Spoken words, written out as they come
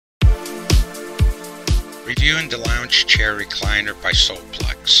Reviewing the lounge chair recliner by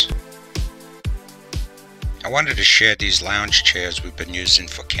Solplex. I wanted to share these lounge chairs we've been using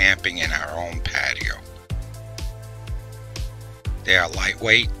for camping in our own patio. They are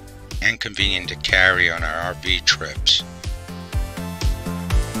lightweight and convenient to carry on our RV trips.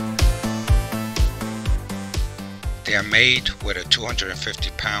 They are made with a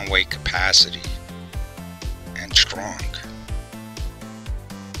 250-pound weight capacity and strong.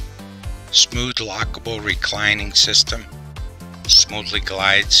 Smooth lockable reclining system smoothly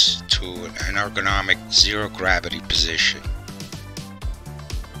glides to an ergonomic zero gravity position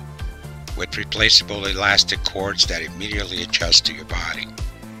with replaceable elastic cords that immediately adjust to your body.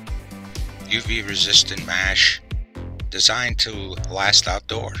 UV resistant mesh designed to last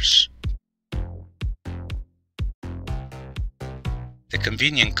outdoors. The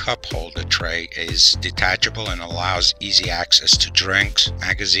convenient cup holder tray is detachable and allows easy access to drinks,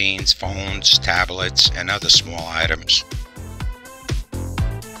 magazines, phones, tablets, and other small items.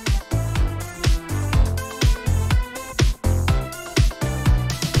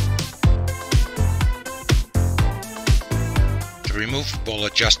 The removable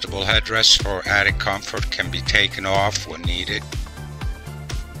adjustable headrest for added comfort can be taken off when needed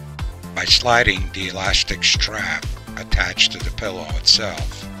by sliding the elastic strap attached to the pillow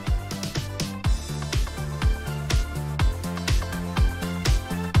itself.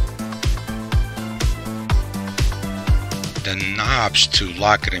 The knobs to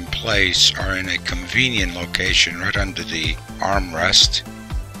lock it in place are in a convenient location right under the armrest.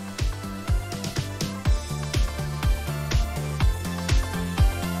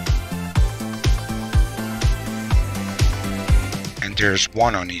 And there's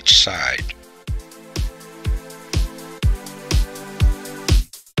one on each side.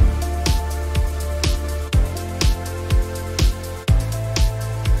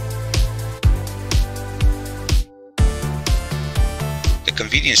 The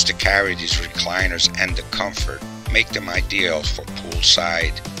convenience to carry these recliners and the comfort make them ideal for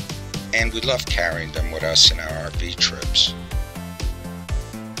poolside, and we love carrying them with us in our RV trips.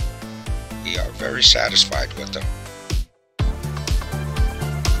 We are very satisfied with them.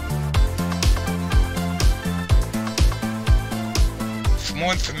 For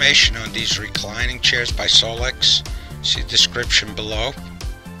more information on these reclining chairs by Solplex, see the description below,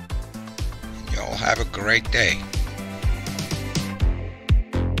 and y'all have a great day.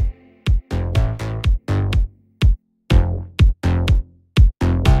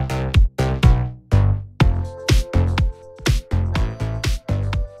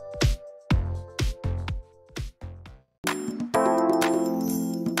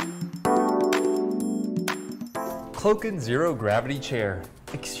 Cloakin' Zero Gravity Chair.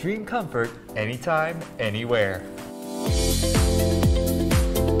 Extreme comfort, anytime, anywhere.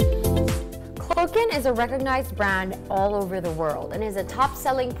 Cloakin is a recognized brand all over the world and is a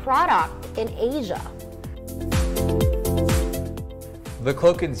top-selling product in Asia. The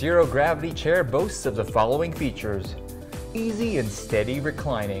Cloakin Zero Gravity Chair boasts of the following features: easy and steady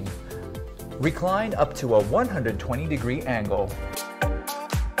reclining. Recline up to a 120-degree angle.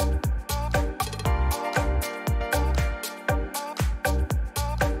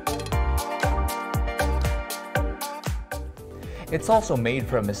 It's also made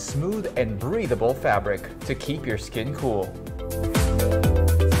from a smooth and breathable fabric to keep your skin cool.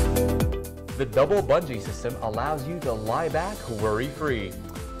 The double bungee system allows you to lie back worry-free.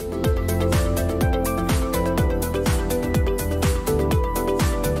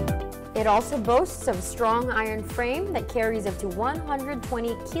 It also boasts of a strong iron frame that carries up to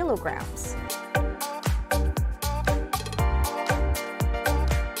 120 kilograms.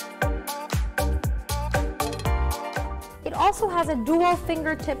 It also has a dual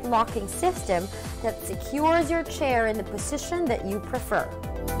fingertip locking system that secures your chair in the position that you prefer.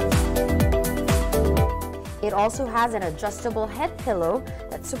 It also has an adjustable head pillow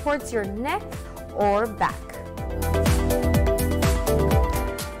that supports your neck or back.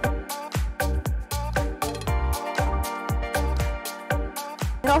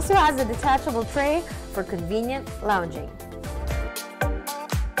 It also has a detachable tray for convenient lounging.